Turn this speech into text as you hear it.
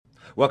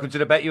Welcome to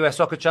the BetUS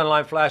Soccer Channel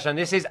Line Flash, and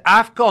this is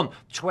AFCON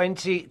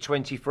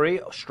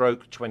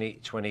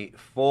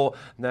 2023/2024.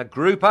 Now,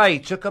 Group A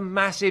took a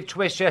massive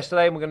twist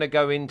yesterday, and we're going to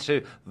go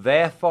into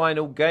their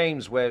final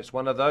games, where it's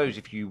one of those.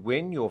 If you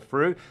win, you're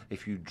through.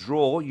 If you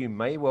draw, you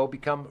may well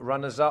become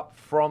runners-up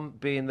from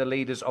being the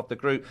leaders of the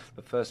group.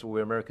 But first of all,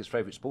 we're America's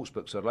favourite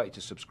sportsbook, so I'd like you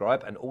to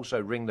subscribe and also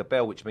ring the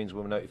bell, which means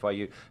we'll notify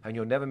you, and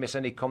you'll never miss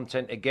any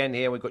content again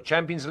here. We've got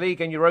Champions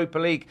League and Europa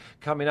League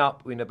coming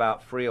up in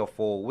about 3 or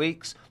 4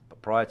 weeks.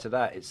 Prior to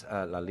that, it's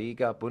La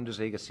Liga,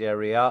 Bundesliga,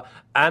 Serie A,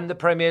 and the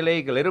Premier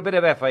League, a little bit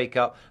of FA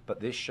Cup.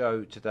 But this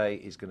show today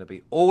is going to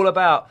be all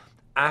about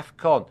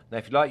AFCON. Now,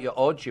 if you like your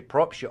odds, your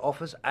props, your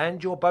offers,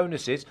 and your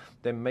bonuses,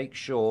 then make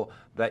sure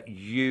that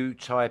you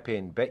type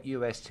in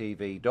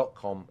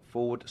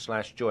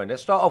betustv.com/join.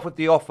 Let's start off with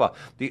the offer.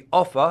 The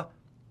offer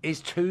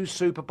is 2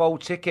 Super Bowl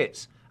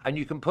tickets. And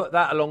you can put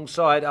that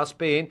alongside us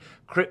being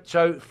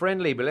crypto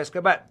friendly. But let's go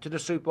back to the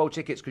Super Bowl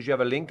tickets, because you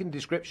have a link in the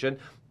description.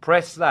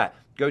 Press that.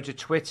 Go to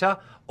Twitter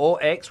or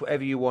X,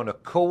 whatever you want to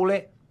call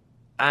it,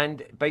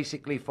 and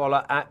basically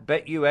follow at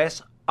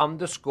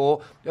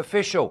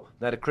BetUS_official.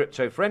 Now, the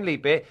crypto friendly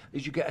bit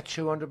is you get a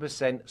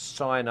 200%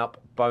 sign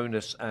up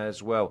bonus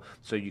as well.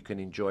 So you can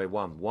enjoy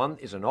one. One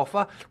is an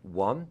offer.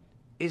 One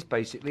is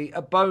basically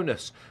a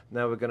bonus.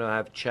 Now, we're going to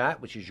have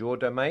chat, which is your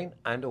domain,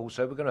 and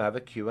also we're going to have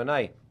a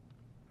Q&A.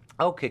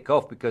 I'll kick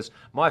off because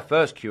my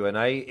first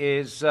Q&A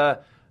is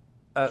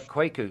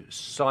Kwaku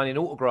signing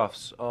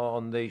autographs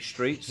on the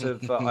streets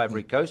of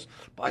Ivory Coast.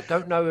 But I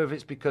don't know if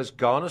it's because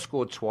Ghana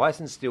scored twice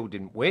and still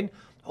didn't win,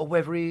 or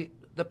whether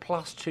the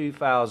plus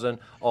 2,000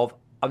 of,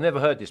 I've never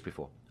heard this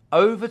before,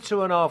 over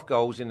 2.5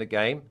 goals in the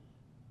game,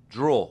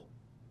 draw.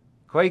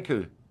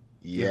 Kwaku,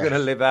 you're going to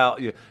live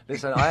out.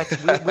 Listen,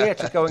 we had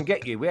to go and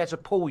get you. We had to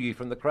pull you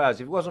from the crowds.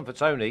 If it wasn't for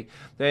Tony,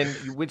 then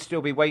we'd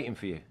still be waiting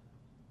for you.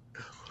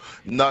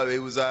 No, it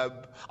was. I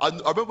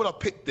remember when I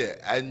picked it,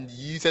 and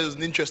you said it was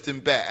an interesting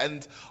bet.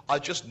 And I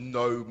just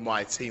know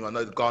my team. I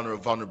know the Ghana are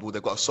vulnerable.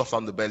 They've got a soft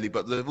underbelly,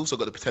 but they've also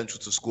got the potential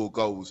to score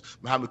goals.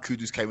 Mohamed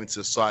Kudus came into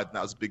the side, and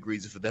that was a big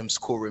reason for them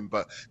scoring.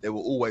 But they were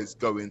always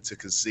going to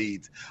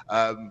concede.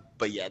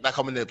 But yeah, that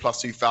coming in at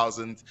plus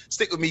 2,000.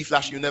 Stick with me,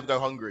 Flash. You'll never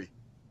go hungry.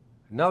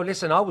 No,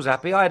 listen, I was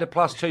happy. I had a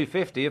plus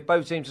 250 if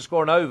both teams to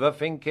score an over,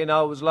 thinking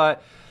I was like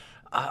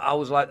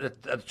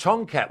a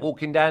tomcat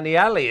walking down the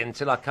alley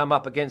until I come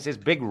up against this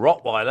big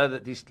Rottweiler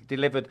that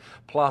delivered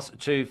plus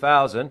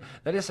 2,000.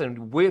 Now,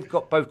 listen, we've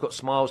both got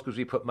smiles because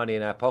we put money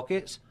in our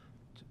pockets.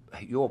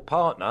 Your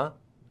partner,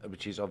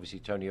 which is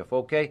obviously Tony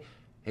Ofoke,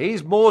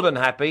 he's more than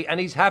happy, and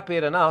he's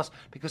happier than us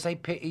because he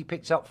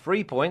picked up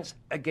 3 points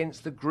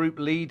against the group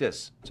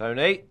leaders.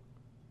 Tony?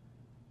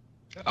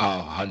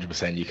 Oh,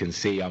 100%. You can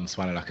see I'm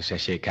smiling like a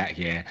Cheshire cat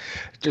here.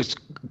 Just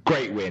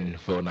great win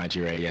for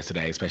Nigeria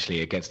yesterday,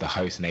 especially against the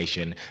host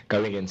nation.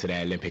 Going into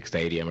their Olympic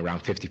Stadium,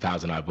 around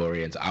 50,000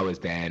 Ivorians. I was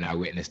there and I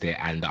witnessed it,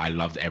 and I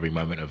loved every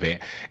moment of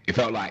it. It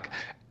felt like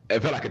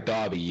a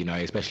derby,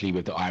 especially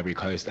with the Ivory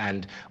Coast.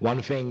 And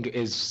one thing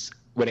is,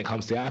 when it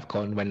comes to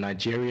AFCON, when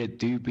Nigeria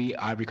do beat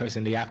Ivory Coast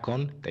in the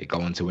AFCON, they go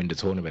on to win the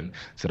tournament.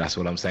 So that's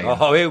all I'm saying.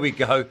 Oh, here we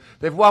go.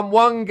 They've won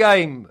one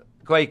game.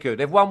 Kwaku.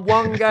 They've won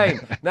one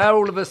game. Now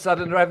all of a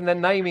sudden they're having their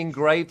name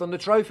engraved on the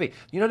trophy.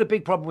 You know the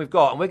big problem we've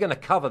got, and we're going to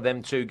cover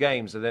them 2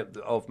 games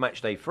of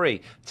Matchday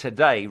 3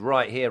 today,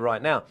 right here,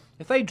 right now.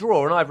 If they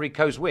draw and Ivory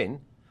Coast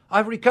win,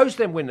 Ivory Coast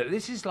then win.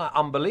 This is like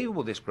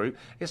unbelievable, this group.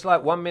 It's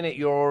like 1 minute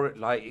you're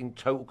like in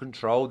total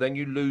control, then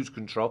you lose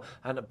control.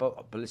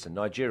 But listen,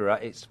 Nigeria,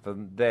 it's for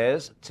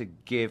theirs to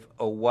give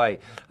away.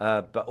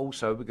 But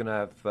also we're going to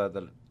have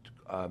the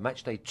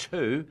Matchday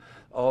 2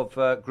 of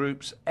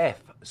Groups F.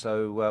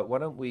 So why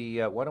don't we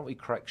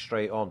crack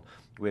straight on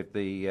with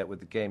the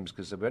games,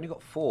 because we've only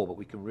got 4, but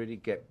we can really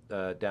get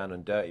down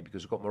and dirty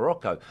because we've got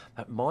Morocco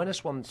at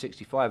minus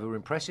 165, who were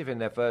impressive in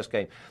their first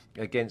game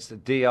against the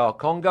DR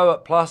Congo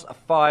at plus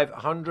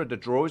 500. The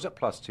draw is at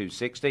plus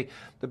 260.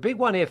 The big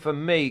one here for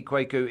me,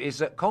 Kwaku, is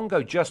that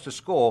Congo just to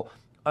score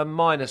a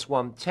minus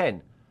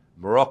 110.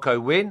 Morocco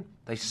win.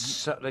 They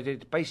sew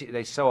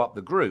up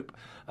the group.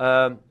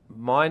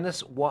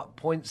 Minus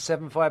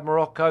 0.75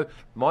 Morocco.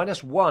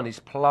 Minus 1 is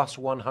plus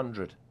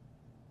 100.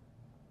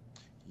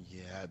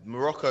 Yeah,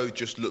 Morocco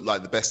just looked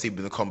like the best team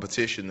in the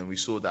competition, and we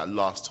saw that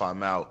last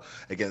time out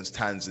against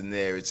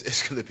Tanzania.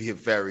 It's going to be a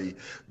very,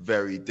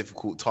 very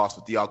difficult task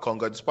for DR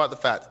Congo, despite the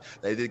fact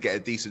they did get a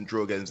decent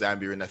draw against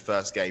Zambia in their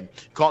first game.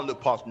 Can't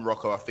look past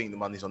Morocco. I think the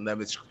money's on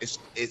them.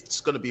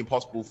 It's going to be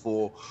impossible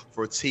for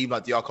a team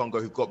like DR Congo,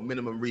 who've got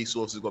minimum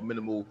resources, got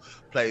minimal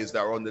players that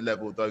are on the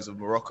level of those of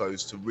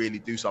Morocco's, to really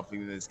do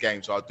something in this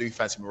game. So I do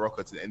fancy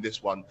Morocco in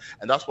this one,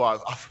 and that's why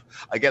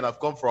I've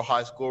gone for a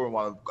high scoring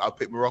one. I've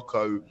picked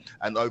Morocco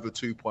and over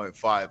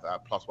 2.5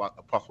 at plus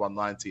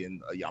 190,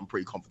 and I'm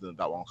pretty confident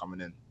that one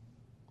coming in.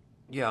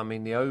 Yeah, I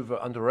mean, the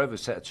under-over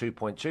set at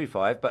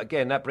 2.25. But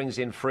again, that brings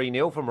in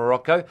 3-0 for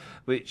Morocco,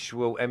 which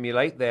will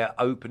emulate their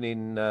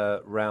opening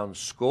round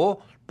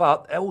score.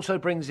 But it also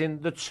brings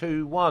in the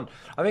 2-1.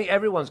 I think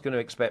everyone's going to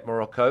expect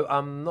Morocco.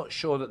 I'm not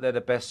sure that they're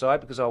the best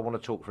side because I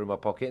want to talk through my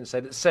pocket and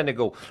say that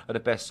Senegal are the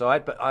best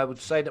side. But I would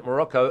say that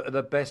Morocco are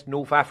the best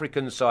North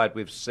African side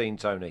we've seen,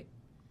 Tony.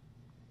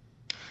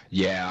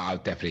 Yeah, I'll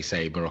definitely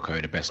say Morocco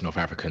are the best North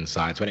African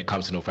sides. When it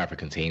comes to North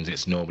African teams,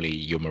 it's normally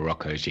your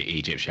Moroccos, your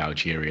Egypts, your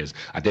Algerias.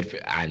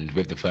 And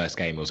with the first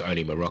game, it was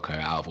only Morocco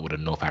out of all the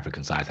North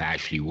African sides that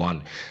actually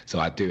won. So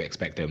I do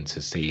expect them to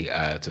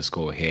to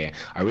score here.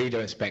 I really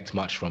don't expect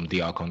much from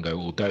DR Congo,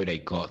 although they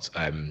got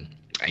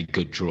a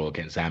good draw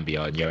against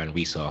Zambia and Yohan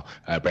Wissa,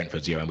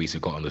 Brentford's Yohan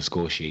Wissa got on the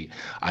score sheet.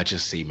 I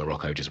just see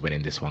Morocco just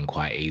winning this one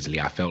quite easily.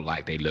 I felt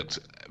like they looked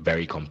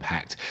very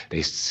compact.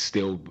 They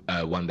still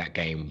won that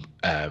game.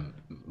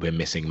 We're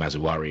missing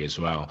Mazouari as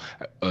well.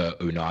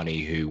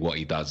 Unani, what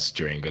he does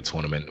during a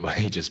tournament where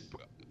he just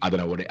I don't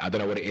know what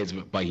it is,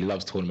 but he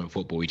loves tournament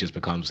football. He just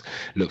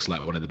looks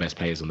like one of the best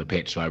players on the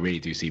pitch. So I really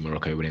do see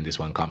Morocco winning this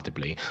one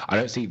comfortably. I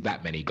don't see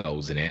that many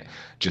goals in it,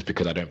 just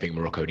because I don't think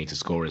Morocco need to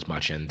score as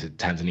much. And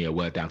Tanzania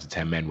were down to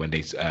 10 men when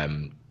they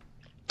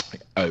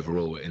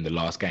overall in the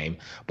last game.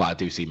 But I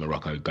do see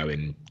Morocco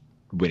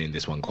winning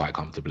this one quite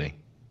comfortably.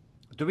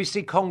 Do we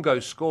see Congo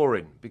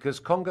scoring? Because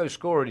Congo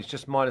scoring is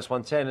just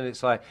 -110, and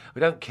it's like we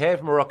don't care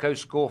if Morocco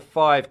score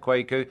 5,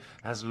 Kwaku,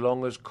 as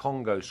long as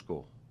Congo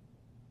score.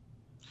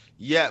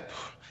 Yep,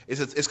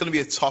 it's going to be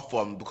a tough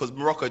one because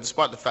Morocco,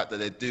 despite the fact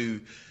that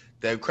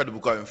they're incredible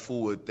going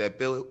forward, they're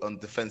built on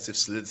defensive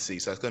solidity,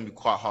 so it's going to be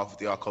quite hard for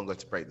DR Congo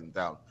to break them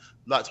down.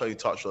 Like Tony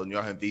touched on,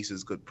 Yohan Wissa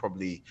is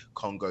probably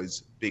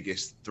Congo's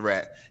biggest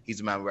threat. He's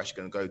the man we're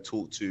actually going to go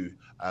talk to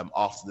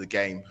after the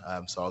game,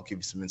 so I'll give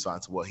you some insight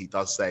into what he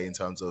does say in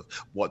terms of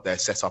what their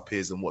setup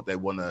is and what they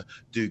want to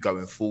do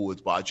going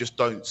forward. But I just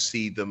don't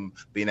see them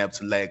being able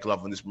to lay a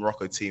glove on this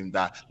Morocco team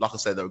that, like I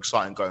said, they're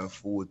exciting going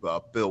forward, but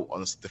are built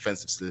on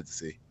defensive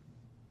solidity.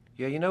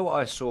 Yeah, you know what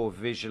I saw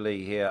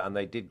visually here, and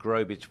they did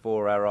grow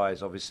before our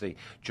eyes, obviously,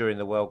 during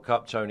the World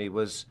Cup, Tony,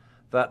 was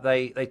that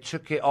they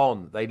took it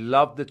on. They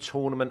loved the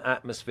tournament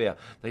atmosphere.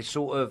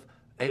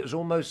 It was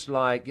almost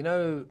like,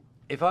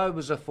 if I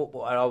was a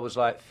footballer and I was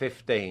like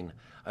 15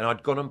 and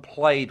I'd gone and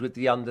played with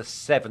the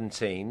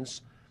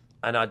under-17s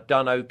and I'd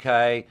done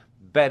okay,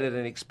 better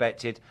than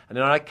expected, and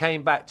then I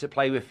came back to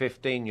play with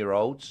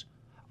 15-year-olds,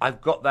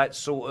 I've got that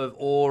sort of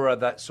aura,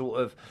 that sort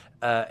of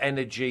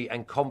energy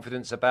and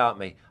confidence about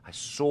me. I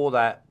saw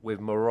that with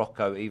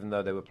Morocco, even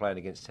though they were playing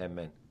against 10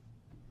 men.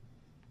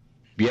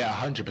 Yeah,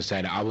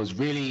 100%. I was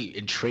really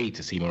intrigued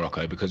to see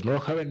Morocco because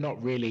Morocco are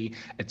not really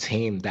a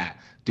team that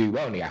do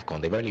well in the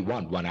AFCON. They've only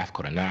won one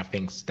AFCON, and I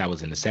think that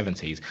was in the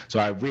 70s. So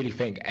I really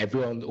think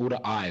all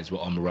the eyes were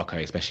on Morocco,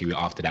 especially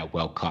after that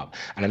World Cup.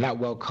 And in that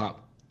World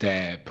Cup,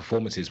 their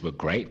performances were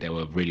great. They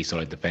were really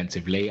solid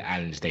defensively,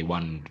 and they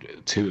won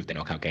 2 of the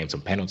knockout games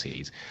on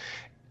penalties.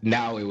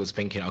 Now it was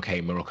thinking,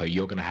 okay, Morocco,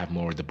 you're going to have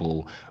more of the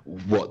ball.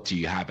 What do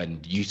you have?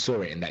 And you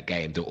saw it in that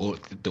game, the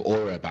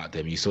aura about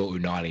them. You saw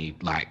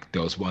Unani, like,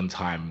 there was one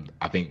time,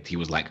 I think he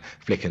was, like,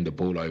 flicking the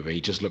ball over.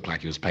 He just looked like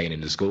he was playing in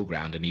the school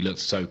ground, and he looked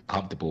so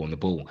comfortable on the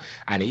ball.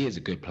 And he is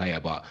a good player,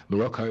 but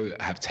Morocco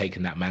have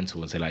taken that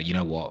mantle and said, like, you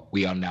know what?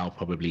 We are now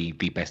probably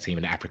the best team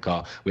in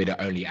Africa. We're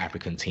the only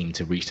African team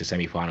to reach the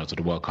semi-finals of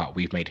the World Cup.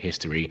 We've made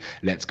history.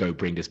 Let's go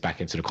bring this back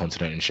into the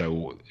continent and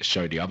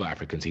show the other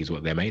African teams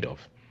what they're made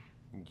of.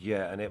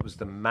 Yeah, and it was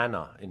the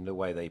manner in the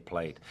way they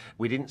played.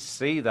 We didn't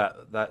see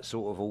that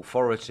sort of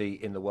authority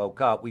in the World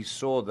Cup. We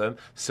saw them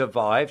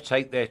survive,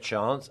 take their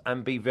chance,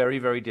 and be very,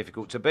 very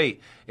difficult to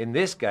beat. In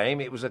this game,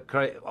 it was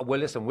well,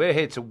 listen, we're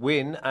here to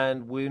win,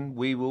 and win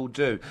we will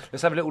do.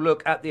 Let's have a little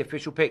look at the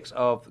official picks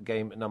of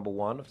game number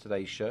 1 of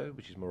today's show,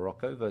 which is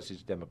Morocco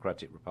versus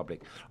Democratic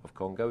Republic of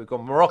Congo. We've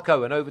got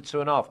Morocco and over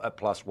 2.5 at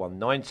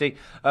 +190.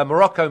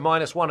 Morocco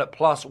 -1 at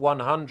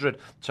 +100.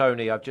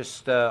 Tony, I've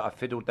just I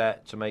fiddled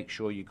that to make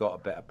sure you got a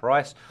better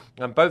price.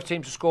 And both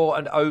teams to score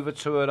and over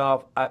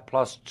 2.5 at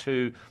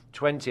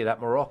 +220. That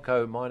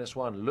Morocco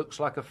 -1 looks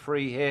like a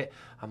free hit.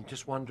 I'm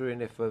just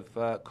wondering if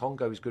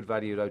Congo is good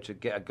value, though, to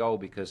get a goal,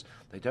 because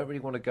they don't really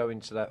want to go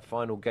into that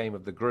final game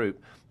of the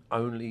group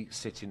only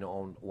sitting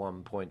on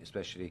 1 point,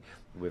 especially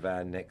with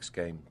our next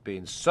game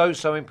being so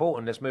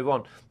important. Let's move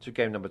on to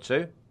game number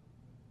 2.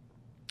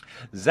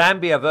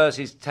 Zambia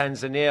versus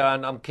Tanzania,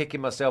 and I'm kicking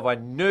myself. I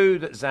knew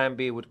that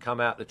Zambia would come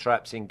out the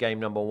traps in game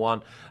number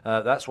 1.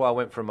 That's why I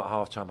went for them at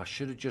half-time. I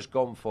should have just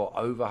gone for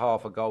over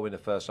half a goal in the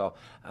first half,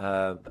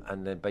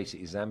 and then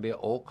basically Zambia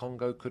or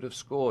Congo could have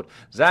scored.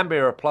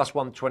 Zambia are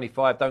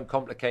 +125. Don't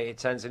complicate it.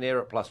 Tanzania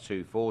at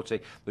 +240.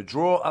 The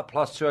draw at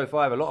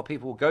 +205. A lot of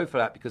people will go for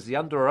that because the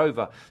under or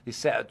over is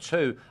set at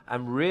 2,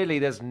 and really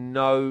there's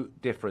no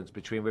difference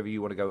between whether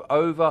you want to go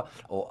over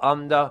or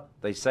under.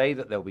 They say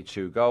that there'll be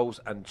 2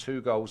 goals, and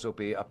 2 goals will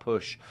be a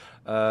push.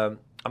 I'm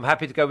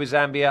happy to go with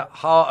Zambia.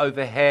 Heart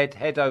over head,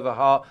 head over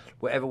heart,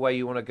 whatever way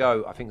you want to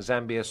go. I think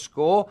Zambia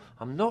score.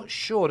 I'm not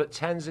sure that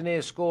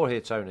Tanzania score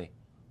here, Tony.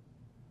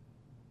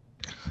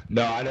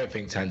 No, I don't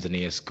think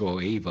Tanzania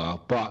score either.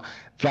 But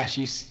Flash,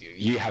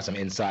 you have some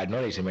inside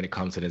knowledge when it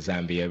comes to the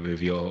Zambia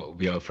with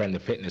your friend, the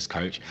fitness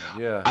coach.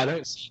 Yeah. I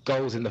don't see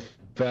goals in the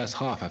first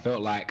half. I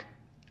felt like,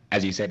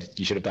 as you said,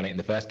 you should have done it in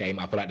the first game.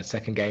 I feel like the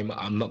second game,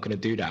 I'm not going to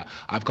do that.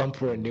 I've gone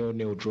for a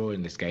 0-0 draw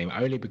in this game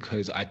only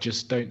because I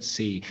just don't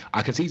see.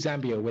 I can see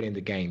Zambia winning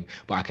the game,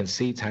 but I can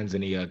see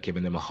Tanzania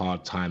giving them a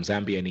hard time.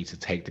 Zambia needs to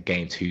take the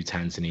game to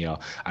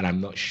Tanzania, and I'm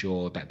not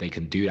sure that they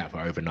can do that for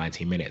over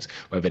 90 minutes.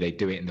 Whether they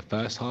do it in the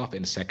first half,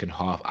 in the second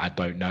half, I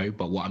don't know.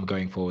 But what I'm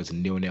going for is a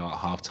 0-0 at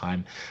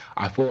halftime.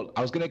 I thought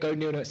I was going to go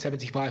 0-0 at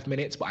 75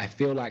 minutes, but I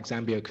feel like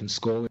Zambia can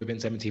score within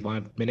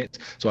 75 minutes.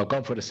 So I've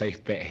gone for the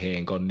safe bet here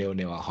and gone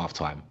 0-0 at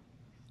halftime.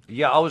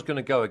 Yeah, I was going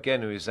to go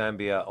again with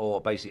Zambia, or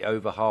basically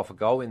over half a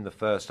goal in the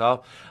first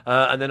half.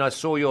 And then I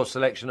saw your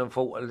selection and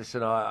thought,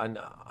 listen, I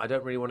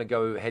don't really want to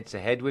go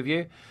head-to-head with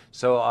you.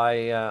 So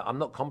I'm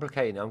not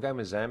complicating. I'm going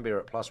with Zambia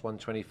at plus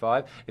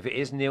 125. If it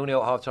is 0-0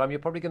 at half-time, you're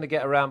probably going to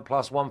get around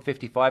plus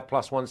 155,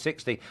 plus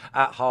 160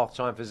 at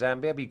half-time for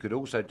Zambia. But you could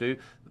also do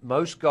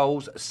most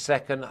goals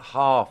second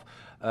half.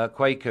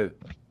 Kwaku,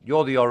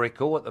 you're the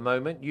oracle at the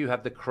moment. You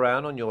have the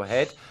crown on your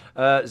head.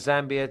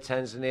 Zambia,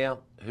 Tanzania,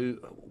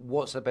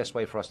 what's the best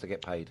way for us to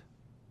get paid?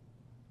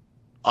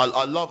 I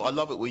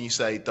love it when you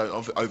say don't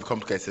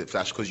overcomplicate it,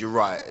 Flash, because you're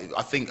right.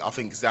 I think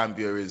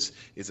Zambia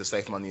is a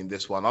safe money in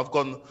this one. I've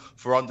gone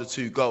for under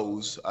 2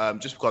 goals,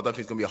 just because I don't think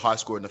it's going to be a high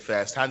scoring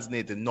affair.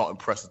 Tanzania did not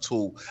impress at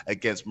all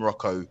against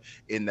Morocco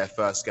in their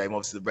first game.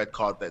 Obviously, the red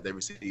card that they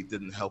received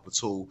didn't help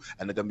at all,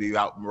 and they're going to be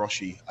out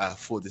Moroshi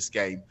for this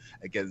game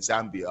against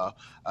Zambia.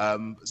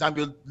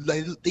 Zambia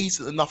looked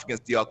decent enough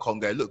against DR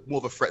Congo. It looked more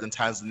of a threat than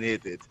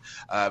Tanzania did,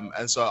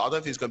 and so I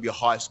don't think it's going to be a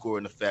high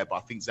scoring affair. But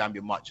I think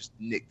Zambia might just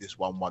nick this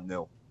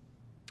 1-0.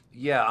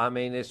 Yeah, I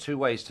mean, there's two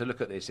ways to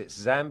look at this.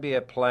 It's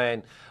Zambia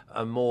playing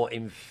a more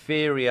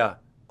inferior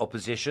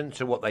opposition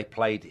to what they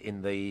played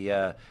in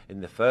the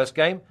first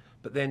game.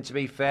 But then, to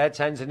be fair,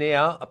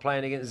 Tanzania are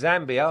playing against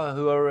Zambia,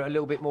 who are a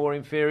little bit more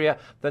inferior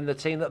than the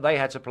team that they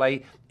had to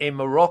play in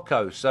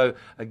Morocco. So,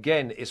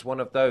 again, it's one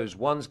of those.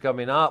 One's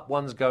coming up,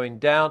 one's going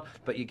down,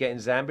 but you're getting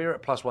Zambia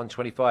at plus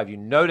 125. You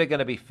know they're going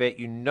to be fit.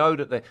 You know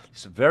that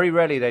it's very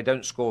rarely they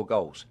don't score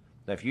goals.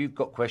 Now, if you've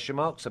got question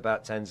marks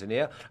about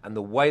Tanzania and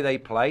the way they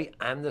play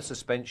and the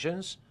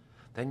suspensions,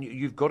 then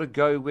you've got to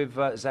go with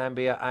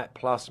Zambia at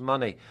plus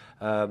money.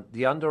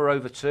 The under or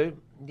over 2,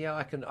 yeah,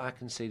 I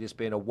can see this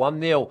being a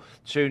 1-0,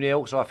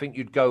 2-0. So I think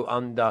you'd go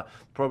under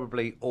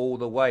probably all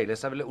the way.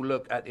 Let's have a little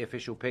look at the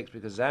official picks,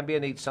 because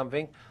Zambia needs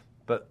something,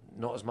 but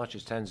not as much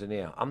as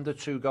Tanzania. Under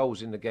 2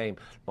 goals in the game,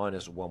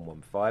 minus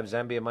 115.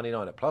 Zambia money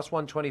line at plus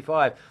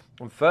 125.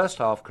 And first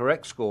half,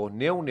 correct score,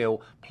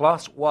 0-0,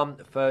 plus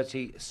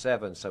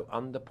 137. So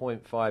under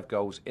 0.5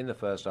 goals in the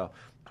first half,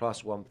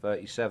 plus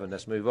 137.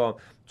 Let's move on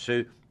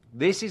to,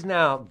 this is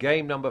now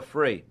game number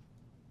 3.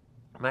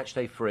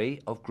 Matchday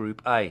 3 of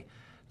Group A.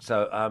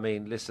 So, I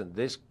mean, listen,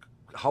 this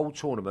whole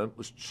tournament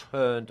was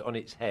turned on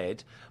its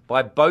head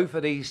by both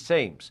of these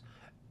teams.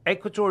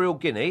 Equatorial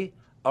Guinea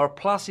are a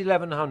plus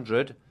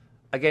 1,100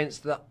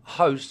 against the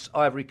hosts,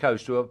 Ivory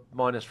Coast, who are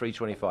minus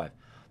 325.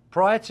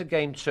 Prior to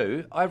game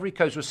 2, Ivory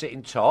Coast was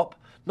sitting top,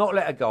 not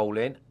let a goal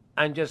in,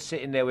 and just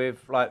sitting there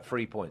with like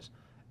 3 points.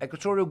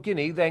 Equatorial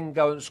Guinea then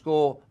go and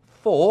score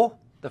 4,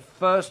 the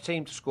first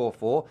team to score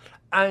 4,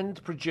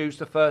 and produce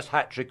the first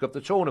hat-trick of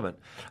the tournament.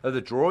 The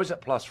draw is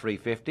at plus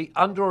 350.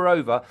 Under or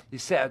over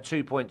is set at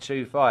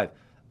 2.25.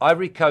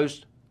 Ivory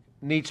Coast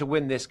need to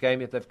win this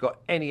game if they've got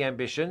any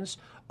ambitions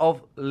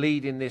of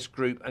leading this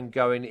group and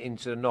going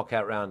into the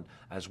knockout round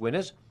as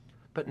winners.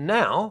 But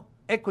now,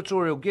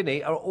 Equatorial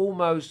Guinea are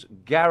almost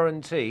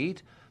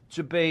guaranteed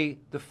to be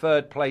the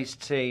third-place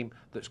team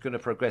that's going to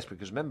progress,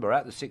 because remember,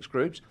 out of the 6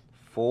 groups,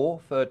 4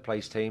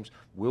 third-place teams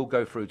will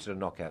go through to the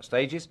knockout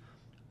stages,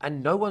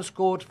 and no one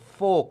scored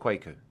 4,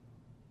 Kwaku.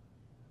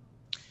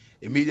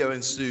 Emilio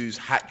Nsu's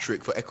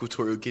hat-trick for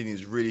Equatorial Guinea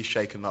has really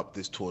shaken up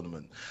this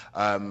tournament.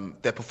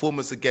 Their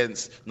performance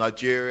against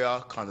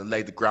Nigeria kind of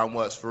laid the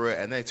groundwork for it,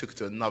 and then they took it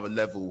to another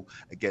level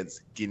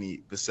against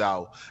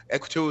Guinea-Bissau.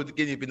 Equatorial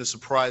Guinea have been a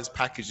surprise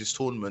package this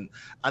tournament,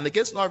 and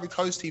against an Ivory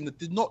Coast team that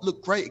did not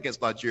look great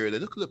against Nigeria. They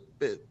look a little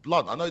bit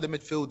blunt. I know the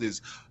midfield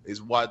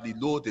is widely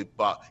lauded,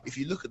 but if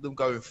you look at them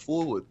going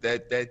forward,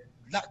 they're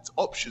lacked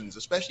options,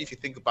 especially if you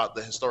think about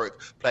the historic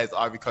players that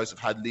Ivory Coast have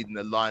had leading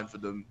the line for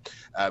them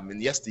in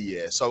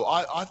yesteryear. So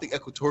I think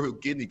Equatorial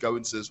Guinea go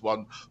into this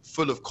one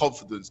full of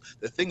confidence.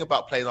 The thing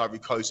about playing Ivory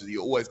Coast is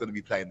you're always going to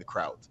be playing the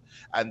crowd,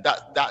 and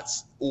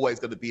that's always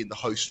going to be in the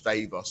host's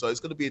favour. So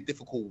it's going to be a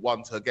difficult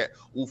one to get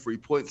all 3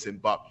 points in,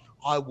 but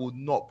I will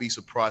not be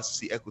surprised to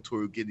see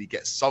Equatorial Guinea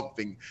get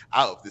something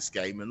out of this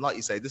game. And like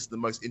you say, this is the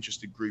most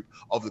interesting group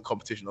of the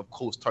competition. Of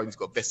course, Tony's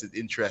got vested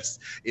interest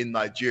in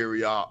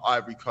Nigeria.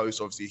 Ivory Coast,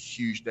 obviously a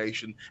huge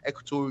nation.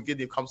 Equatorial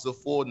Guinea comes to the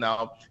fore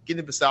now.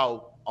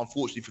 Guinea-Bissau,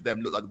 unfortunately for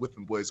them, look like the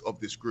whipping boys of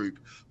this group.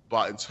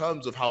 But in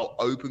terms of how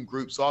open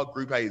groups are,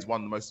 Group A is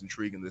one of the most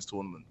intriguing in this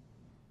tournament.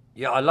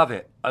 Yeah, I love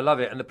it. I love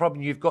it. And the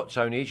problem you've got,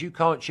 Tony, is you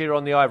can't cheer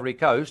on the Ivory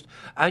Coast,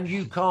 and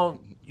you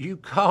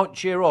can't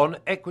cheer on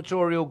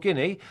Equatorial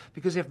Guinea,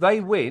 because if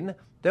they win,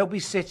 they'll be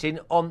sitting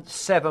on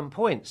 7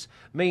 points.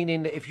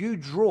 Meaning that if you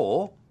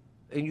draw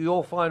in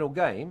your final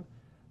game,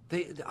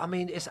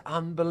 it's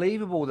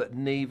unbelievable that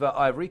neither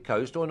Ivory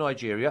Coast or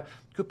Nigeria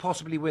could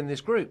possibly win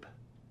this group.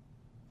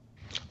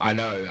 I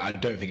know. I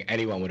don't think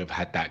anyone would have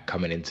had that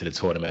coming into the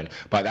tournament,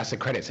 but that's a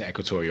credit to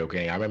Equatorial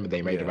Guinea. I remember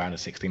they made a round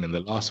of 16 in the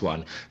last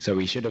one, so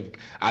we should have.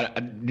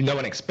 No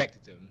one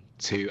expected them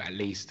to at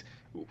least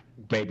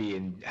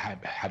maybe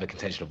have a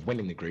contention of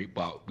winning the group,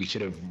 but we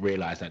should have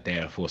realised that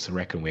they're a force to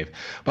reckon with.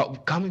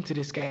 But coming to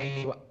this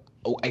game,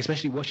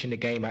 especially watching the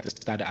game at the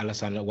Stade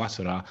Alassane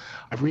Ouattara,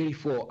 I really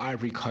thought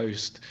Ivory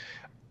Coast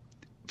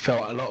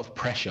felt a lot of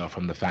pressure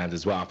from the fans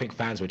as well. I think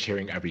fans were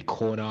cheering every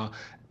corner.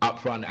 Up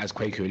front, as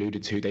Kwaku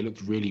alluded to, they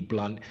looked really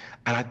blunt,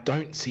 and I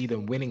don't see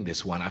them winning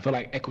this one. I feel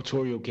like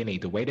Equatorial Guinea,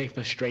 the way they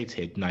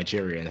frustrated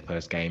Nigeria in the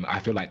first game, I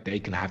feel like they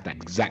can have that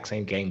exact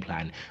same game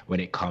plan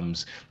when it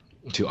comes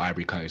to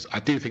Ivory Coast.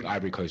 I do think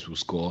Ivory Coast will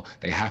score.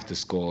 They have to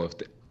score.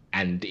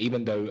 And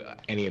even though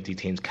any of these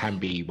teams can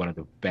be one of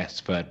the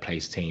best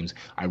third-place teams,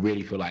 I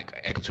really feel like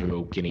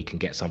Equatorial Guinea can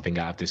get something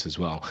out of this as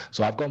well.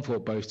 So I've gone for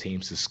both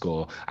teams to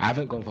score. I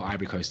haven't gone for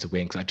Ivory Coast to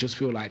win, because I just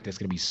feel like there's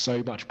going to be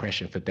so much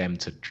pressure for them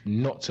to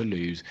not to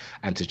lose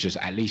and to just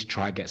at least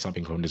try and get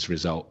something from this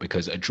result,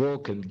 because a draw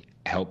can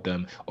help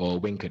them or a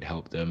win could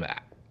help them.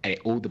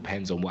 It all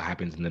depends on what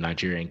happens in the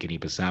Nigeria and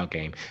Guinea-Bissau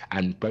game.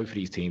 And both of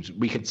these teams,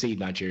 we could see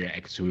Nigeria,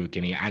 Equatorial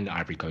Guinea and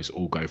Ivory Coast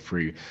all go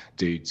through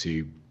due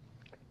to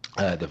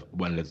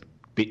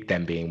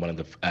them being one of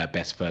the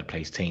best third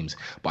place teams,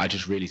 but I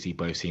just really see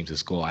both teams to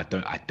score. I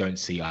don't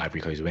see Ivory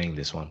Coast winning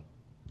this one.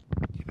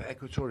 Yeah, but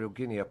Equatorial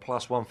Guinea are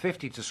plus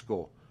 150 to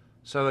score.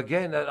 So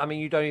again,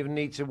 you don't even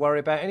need to worry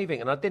about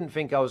anything. And I didn't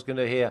think I was going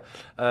to hear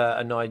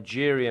a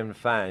Nigerian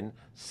fan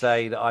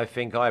say that I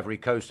think Ivory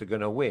Coast are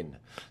going to win.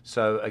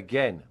 So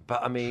again,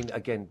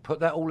 put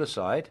that all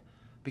aside,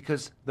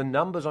 because the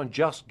numbers on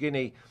Just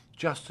Guinea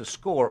just to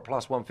score at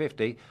plus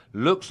 150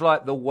 looks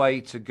like the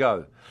way to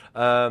go.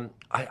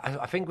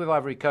 I think with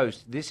Ivory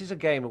Coast, this is a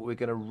game that we're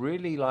going to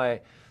really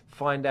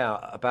find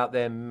out about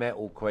their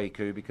mettle,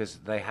 Kwaku, because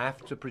they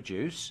have to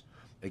produce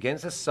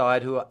against a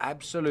side who are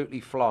absolutely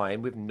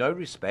flying with no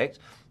respect.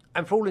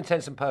 And for all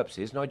intents and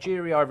purposes,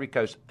 Nigeria, Ivory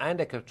Coast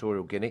and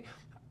Equatorial Guinea,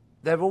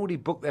 they've already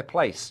booked their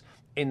place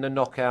in the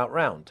knockout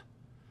round.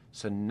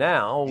 So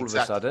now, all of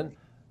a sudden,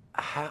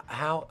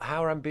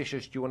 how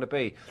ambitious do you want to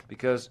be?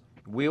 Because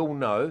we all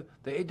know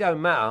that it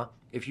don't matter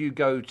if you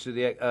go to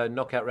the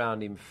knockout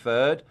round in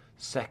third,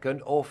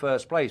 second or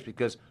first place,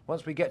 because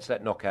once we get to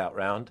that knockout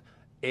round,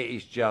 it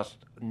is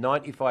just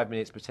 95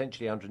 minutes,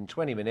 potentially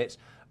 120 minutes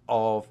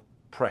of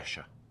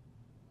pressure.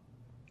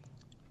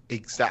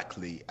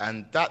 Exactly.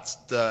 And that's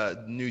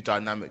the new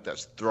dynamic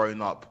that's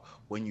thrown up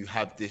when you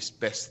have this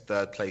best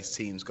third place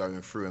teams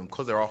going through. And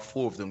because there are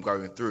 4 of them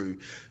going through,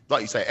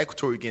 like you say,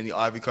 Equatorial Guinea,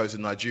 Ivory Coast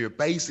and Nigeria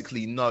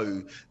basically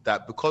know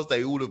that because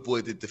they all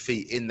avoided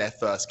defeat in their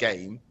first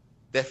game,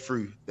 they're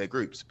through their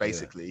groups,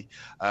 basically.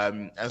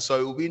 Yeah. And so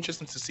it will be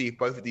interesting to see if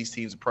both of these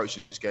teams approach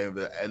this game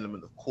with an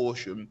element of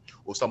caution,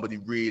 or somebody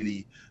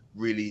really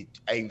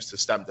aims to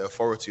stamp their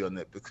authority on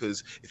it.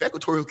 Because if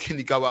Equatorial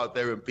Guinea go out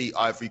there and beat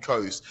Ivory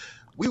Coast,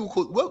 we're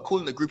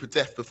calling it a group of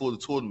death before the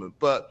tournament,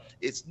 but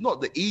it's not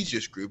the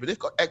easiest group. And if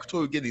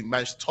Equatorial Guinea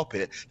managed to top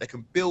it, they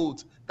can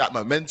build that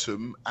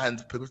momentum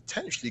and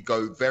potentially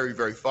go very,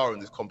 very far in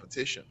this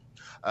competition.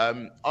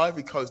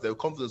 Ivory Coast, their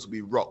confidence will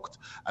be rocked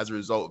as a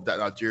result of that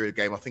Nigeria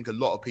game. I think a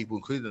lot of people,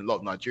 including a lot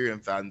of Nigerian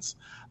fans,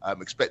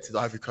 expected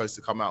Ivory Coast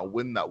to come out and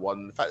win that one.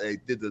 And the fact that they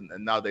didn't,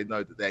 and now they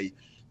know that they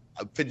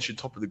finishing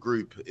top of the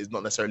group is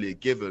not necessarily a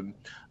given.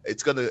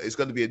 It's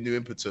gonna be a new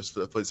impetus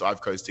for this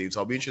Ivory Coast team. So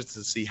I'll be interested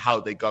to see how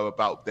they go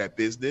about their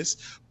business.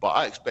 But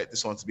I expect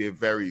this one to be a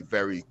very,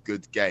 very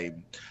good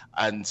game,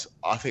 and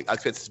I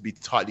expect it to be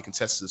tightly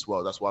contested as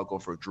well. That's why I've gone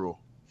for a draw.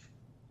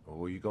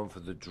 Oh, you've gone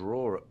for the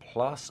draw at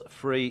plus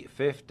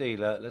 350.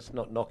 Let's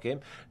not knock him.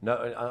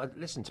 No,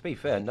 listen, to be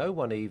fair, no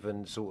one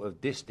even sort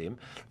of dissed him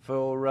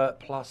for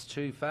plus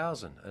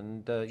 2,000.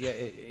 And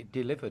it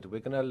delivered. We're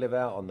going to live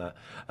out on that.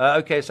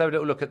 Okay, so a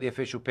little look at the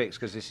official picks,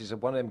 because this is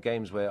one of them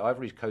games where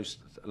Ivory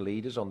Coast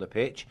leaders on the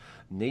pitch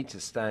need to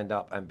stand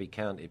up and be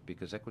counted,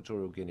 because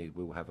Equatorial Guinea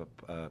will have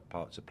a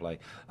part to play.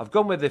 I've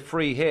gone with the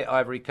free hit,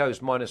 Ivory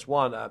Coast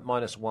 -1 at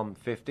minus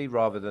 150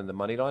 rather than the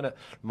money line at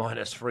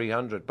minus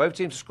 300. Both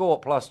teams score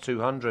at plus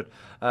 200.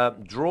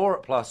 Draw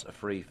at plus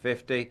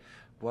 350.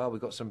 Well, we've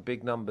got some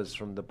big numbers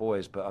from the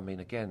boys, but I mean,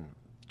 again,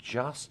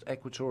 just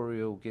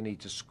Equatorial Guinea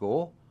to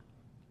score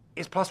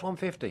is plus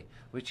 150,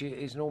 which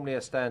is normally a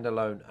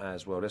standalone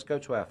as well. Let's go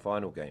to our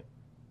final game.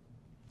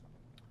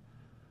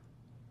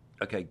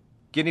 Okay,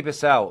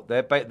 Guinea-Bissau,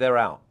 they're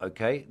out.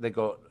 Okay, they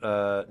got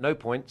no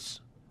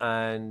points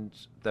and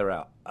they're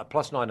out at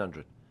plus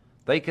 900.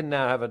 They can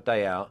now have a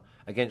day out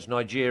against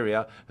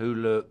Nigeria, who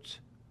looked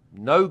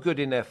no good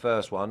in their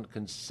first one,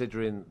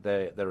 considering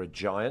they're a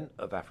giant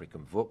of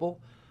African football.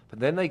 but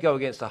then they go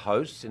against the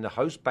hosts in the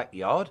host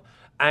backyard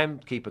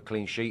and keep a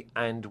clean sheet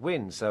and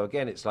win. So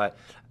again, it's like,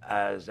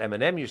 as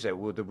Eminem, you said,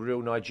 will the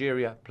real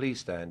Nigeria please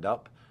stand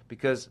up?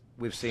 Because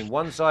we've seen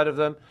one side of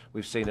them,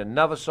 we've seen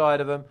another side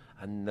of them,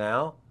 and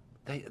now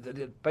they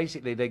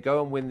basically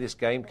go and win this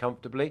game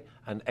comfortably,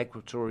 and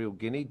Equatorial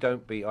Guinea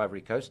don't beat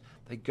Ivory Coast.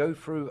 They go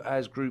through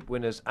as group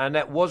winners, and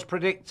that was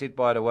predicted,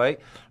 by the way,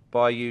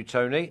 by you,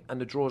 Tony, and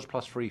the draw's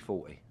plus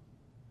 340.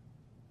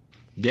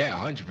 Yeah,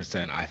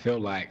 100%. I feel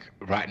like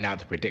right now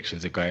the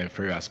predictions are going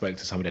through. I spoke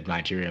to some of the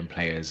Nigerian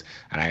players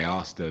and I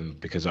asked them,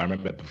 because I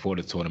remember before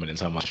the tournament in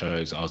some of my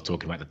shows, I was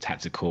talking about the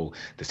tactical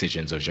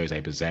decisions of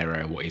Jose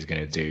Bezerra and what he's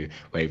going to do,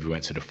 whether he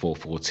went to the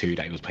 4-4-2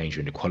 that he was playing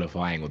during the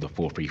qualifying or the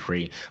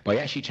 4-3-3. But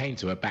he actually changed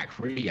to a back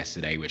three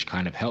yesterday, which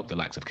kind of helped the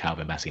likes of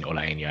Calvin Bassey and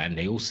Olaenia. And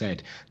they all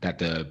said that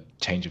the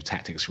change of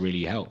tactics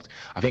really helped.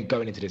 I think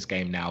going into this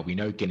game now, we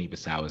know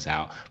Guinea-Bissau is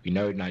out. We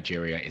know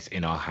Nigeria is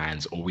in our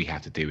hands. All we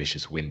have to do is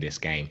just win this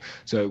game.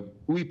 So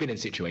we've been in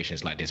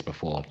situations like this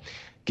before.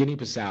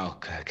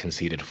 Guinea-Bissau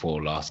conceded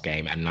 4 last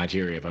game, and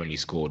Nigeria have only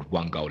scored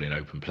 1 goal in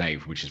open play,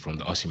 which is from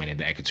the Osimhen in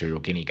the Equatorial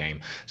Guinea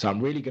game. So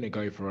I'm really going to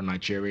go for a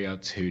Nigeria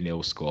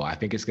 2-0 score. I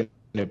think it's going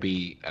to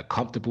be a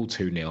comfortable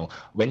 2-0.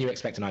 When you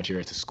expect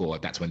Nigeria to score,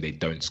 that's when they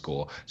don't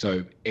score.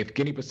 So if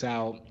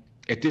Guinea-Bissau...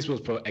 If this was,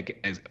 for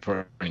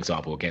an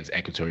example, against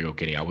Equatorial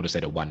Guinea, I would have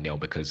said a 1-0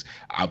 because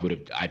I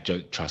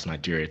don't trust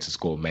Nigeria to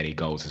score many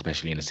goals,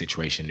 especially in a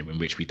situation in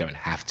which we don't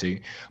have to.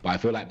 But I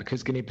feel like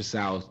because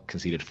Guinea-Bissau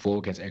conceded 4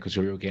 against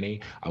Equatorial Guinea,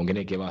 I'm going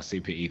to give our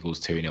Super Eagles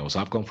 2-0. So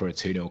I've gone for a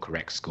 2-0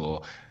 correct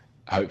score.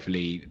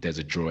 Hopefully there's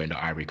a draw in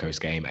the Ivory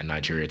Coast game and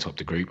Nigeria top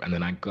the group. And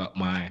then I got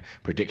my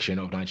prediction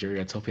of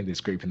Nigeria topping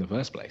this group in the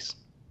first place.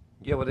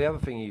 Yeah, well, the other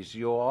thing is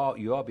you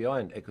are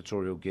behind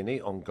Equatorial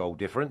Guinea on goal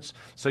difference,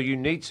 so you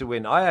need to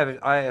win. I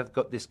have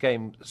got this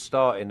game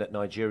starting at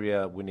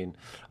Nigeria winning,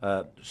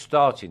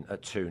 starting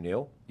at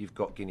 2-0. You've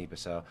got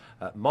Guinea-Bissau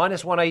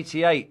minus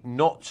 188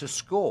 not to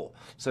score.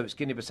 So it's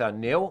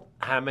Guinea-Bissau 0.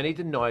 How many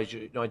did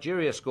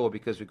Nigeria score?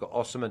 Because we've got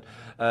Osimhen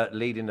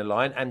leading the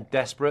line and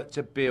desperate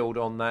to build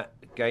on that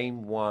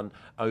game 1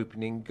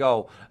 opening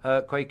goal.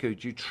 Kwaku,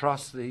 do you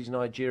trust these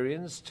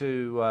Nigerians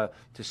to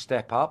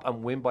step up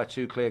and win by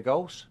 2 clear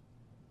goals?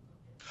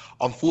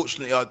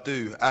 Unfortunately, I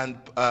do. And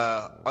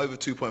over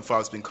 2.5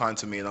 has been kind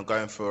to me, and I'm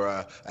going for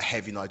a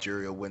heavy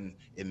Nigeria win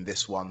in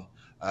this one.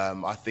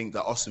 I think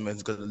that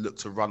Osimhen's going to look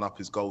to run up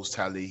his goals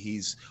tally.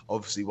 He's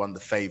obviously one of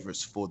the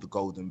favourites for the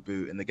Golden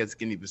Boot. And against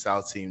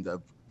Guinea-Bissau team that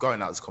are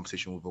going out of this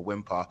competition with a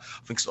whimper, I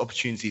think it's an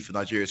opportunity for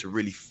Nigeria to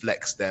really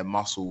flex their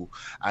muscle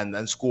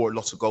and score a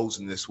lot of goals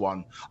in this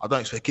one. I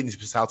don't expect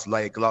Guinea-Bissau to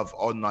lay a glove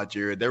on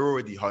Nigeria. They're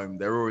already home.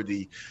 They're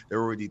already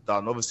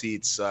done. Obviously,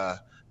 it's...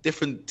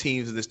 different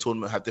teams in this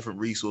tournament have different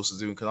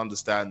resources and can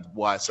understand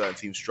why certain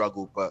teams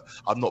struggle, but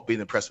I've not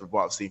been impressed with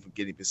what I've seen from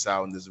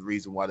Guinea-Bissau, and there's a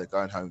reason why they're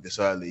going home this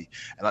early.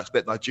 And I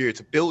expect Nigeria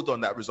to build on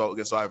that result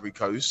against Ivory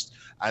Coast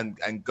and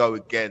go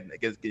again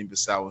against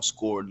Guinea-Bissau and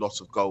score a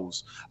lot of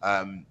goals.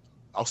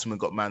 Osimhen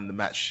got man of the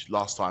match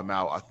last time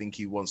out. I think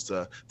he wants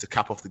to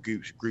cap off the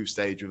group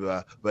stage with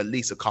at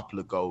least a couple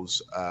of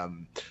goals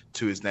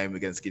to his name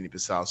against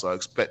Guinea-Bissau. So I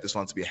expect this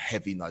one to be a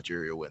heavy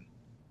Nigeria win.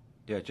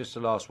 Yeah, just the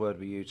last word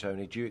with you,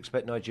 Tony. Do you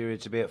expect Nigeria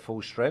to be at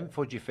full strength,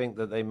 or do you think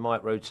that they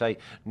might rotate,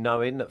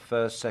 knowing that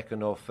first,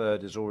 second or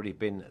third has already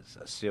been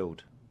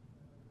sealed?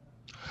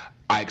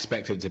 I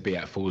expect them to be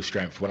at full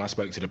strength. When I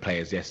spoke to the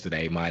players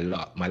yesterday, my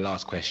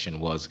last question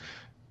was,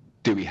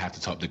 do we have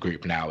to top the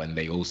group now? And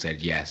they all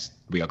said, yes,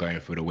 we are going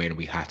for the win.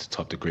 We have to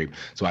top the group.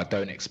 So I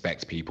don't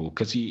expect people,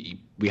 because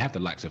we have the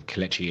likes of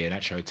Kelechi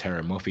Iheanacho,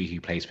 Terry Murphy, who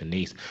plays for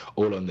Nice,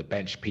 all on the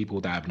bench,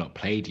 people that have not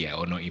played yet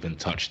or not even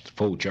touched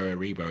full. Joe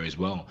Aribo as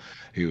well,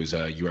 who was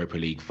a Europa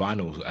League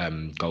final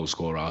goal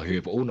scorer, who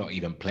have all not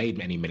even played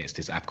many minutes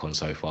this AFCON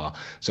so far.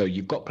 So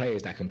you've got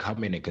players that can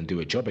come in and can do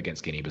a job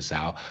against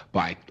Guinea-Bissau.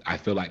 But I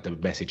feel like the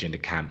message in the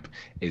camp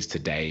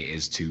today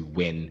is to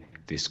win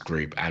this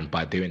group, and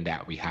by doing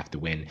that we have to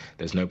win.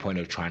 There's no point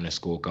of trying to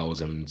score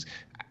goals, and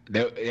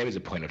there is a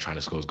point of trying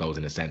to score goals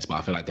in a sense, but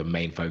I feel like the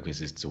main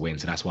focus is to win.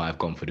 So that's why I've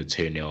gone for the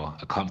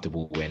 2-0, a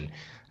comfortable win,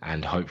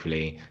 and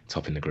hopefully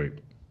topping the group.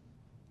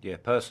 Yeah,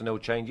 personnel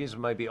changes,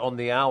 maybe on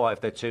the hour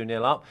if they're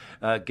 2-0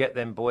 up. Get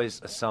them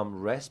boys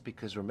some rest,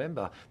 because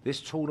remember,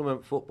 this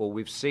tournament football,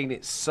 we've seen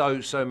it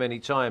so many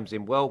times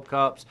in World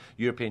Cups,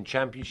 European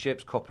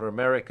Championships, Copa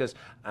Americas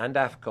and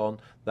AFCON,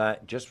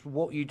 that just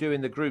what you do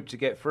in the group to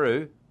get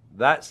through,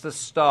 that's the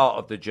start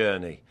of the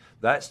journey.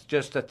 That's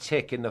just a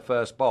tick in the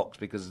first box,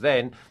 because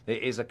then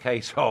it is a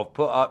case of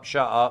put up,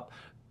 shut up,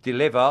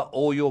 deliver,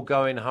 or you're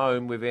going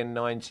home within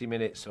 90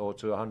 minutes or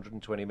to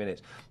 120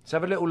 minutes. Let's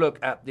have a little look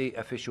at the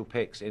official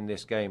picks in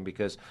this game,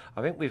 because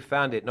I think we've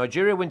found it.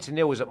 Nigeria win to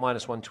 0 is at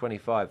minus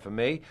 125. For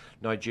me,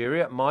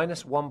 Nigeria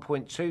minus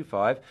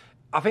 1.25.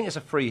 I think it's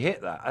a free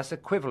hit, that. That's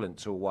equivalent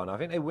to a 1. I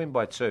think they win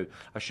by 2.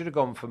 I should have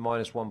gone for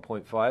minus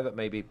 1.5 at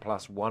maybe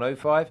plus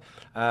 105.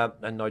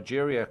 And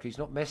Nigeria, he's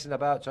not messing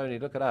about, Tony.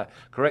 Look at that.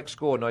 Correct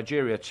score,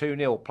 Nigeria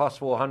 2-0, plus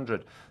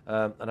 400.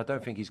 And I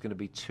don't think he's going to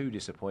be too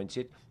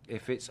disappointed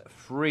if it's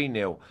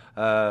 3-0.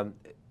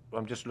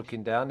 I'm just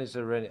looking down. Is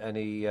there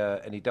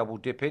any double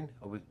dipping?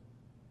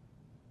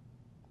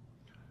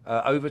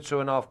 Over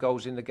 2.5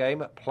 goals in the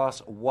game at plus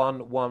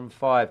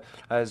 115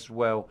 as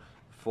well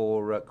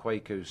for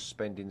Kwaku,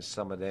 spending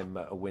some of them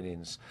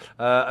winnings.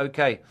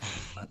 Okay.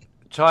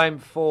 Time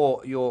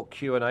for your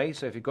Q&A.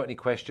 So if you've got any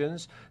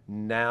questions,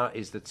 now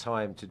is the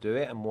time to do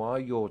it. And while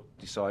you're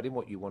deciding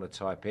what you want to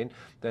type in,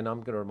 then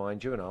I'm going to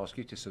remind you and ask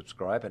you to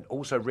subscribe and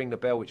also ring the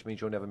bell, which means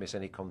you'll never miss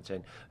any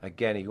content.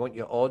 Again, if you want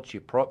your odds,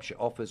 your props,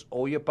 your offers,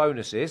 or your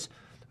bonuses,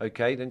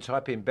 okay, then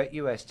type in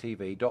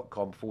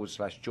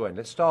betustv.com/join.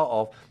 Let's start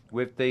off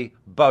with the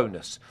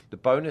bonus. The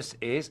bonus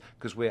is,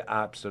 because we're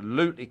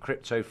absolutely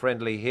crypto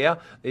friendly here,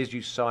 is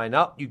you sign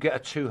up, you get a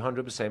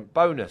 200%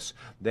 bonus.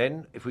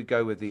 Then if we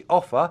go with the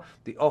offer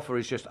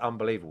is just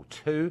unbelievable.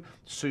 2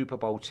 Super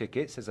Bowl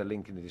tickets. There's a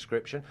link in the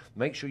description.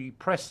 Make sure you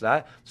press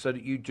that so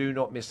that you do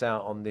not miss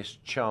out on this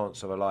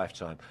chance of a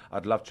lifetime.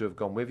 I'd love to have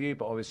gone with you,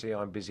 but obviously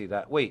I'm busy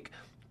that week.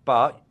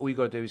 But all you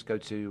got to do is go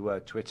to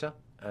Twitter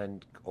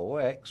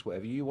or X,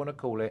 whatever you want to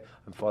call it,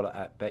 and follow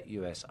at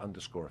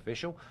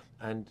BetUS_official.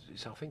 And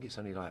I think it's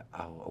only like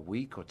a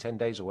week or 10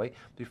 days away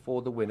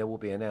before the winner will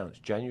be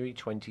announced, January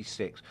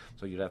 26th.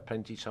 So you'll have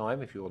plenty of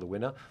time, if you're the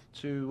winner,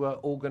 to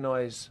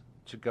organise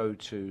to go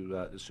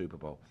to the Super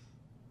Bowl.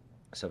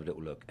 Let's have a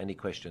little look. Any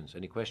questions?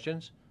 Any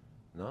questions?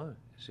 No,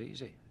 it's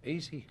easy.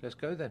 Easy. Let's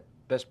go then.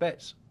 Best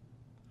bets.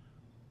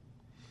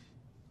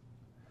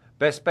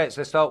 Best bets,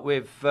 let's start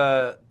with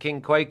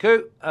King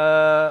Kwaku.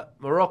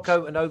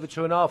 Morocco and over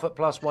 2.5 at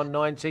plus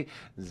 190.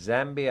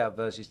 Zambia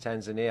versus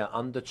Tanzania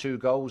under 2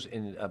 goals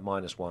in at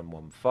minus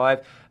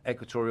 115.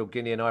 Equatorial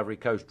Guinea and Ivory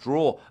Coast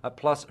draw at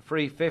plus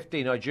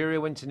 350. Nigeria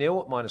win to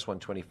nil at minus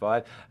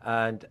 125.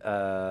 And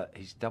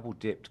he's double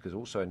dipped because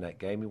also in that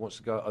game he wants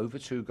to go over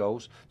 2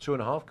 goals,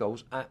 2.5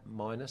 goals at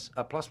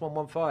plus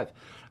 115.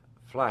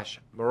 Flash.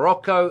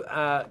 Morocco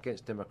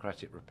against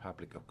Democratic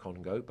Republic of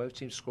Congo. Both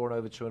teams scoring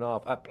over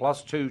 2.5 at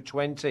plus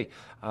 220.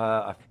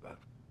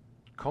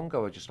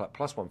 Congo are just like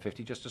plus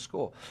 150 just to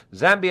score.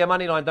 Zambia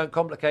moneyline, don't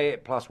complicate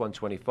it, plus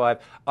 125.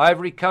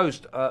 Ivory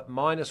Coast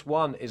minus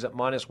 1 is at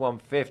minus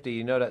 150.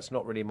 You know that's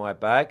not really my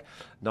bag.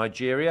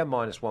 Nigeria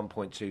minus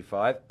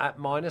 1.25 at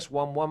minus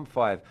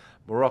 115.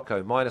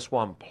 Morocco minus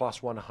 1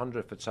 plus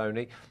 100 for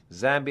Tony.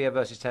 Zambia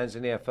versus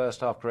Tanzania, first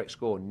half correct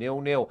score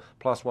 0-0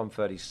 plus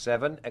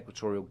 137.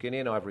 Equatorial Guinea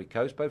and Ivory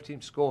Coast, both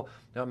teams score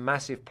a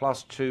massive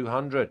plus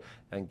 200.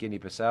 And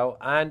Guinea-Bissau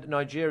and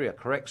Nigeria,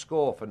 correct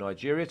score for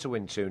Nigeria to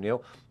win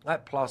 2-0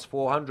 at plus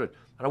 400.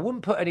 And I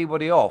wouldn't put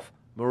anybody off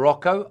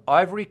Morocco,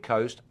 Ivory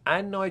Coast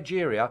and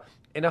Nigeria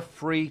in a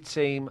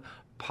 3-team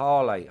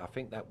parlay. I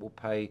think that will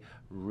pay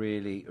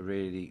really,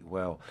 really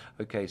well.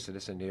 Okay, so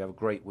listen, you have a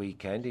great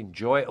weekend.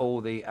 Enjoy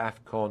all the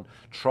AFCON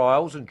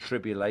trials and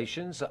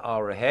tribulations that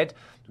are ahead.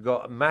 We've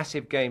got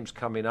massive games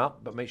coming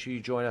up, but make sure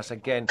you join us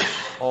again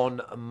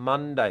on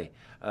Monday.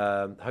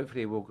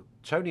 Hopefully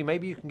Tony,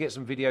 maybe you can get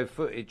some video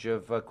footage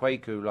of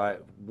Kwaku like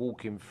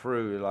walking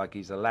through like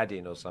he's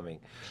Aladdin or something,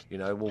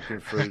 walking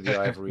through the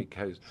Ivory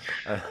Coast.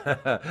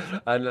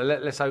 And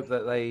let's hope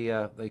that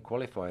they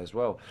qualify as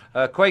well.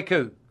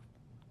 Kwaku,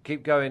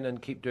 keep going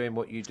and keep doing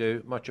what you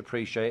do. Much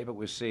appreciated, but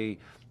we'll see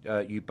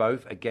you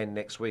both again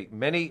next week.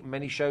 Many,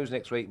 many shows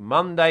next week.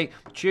 Monday,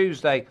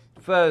 Tuesday,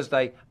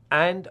 Thursday,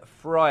 and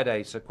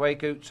Friday. So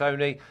Kwaku,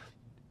 Tony,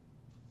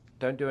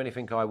 don't do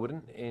anything I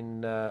wouldn't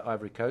in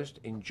Ivory Coast.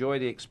 Enjoy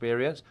the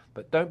experience,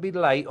 but don't be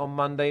late on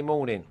Monday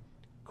morning.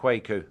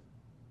 Kwaku.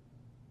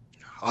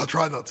 I'll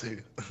try not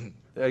to.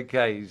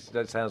 Okay,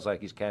 that sounds like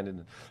he's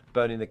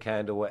burning the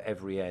candle at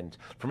every end.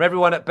 From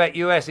everyone at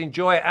BetUS,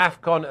 enjoy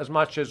AFCON as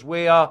much as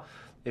we are.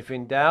 If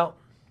in doubt,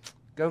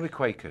 go with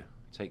Kwaku.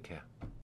 Take care.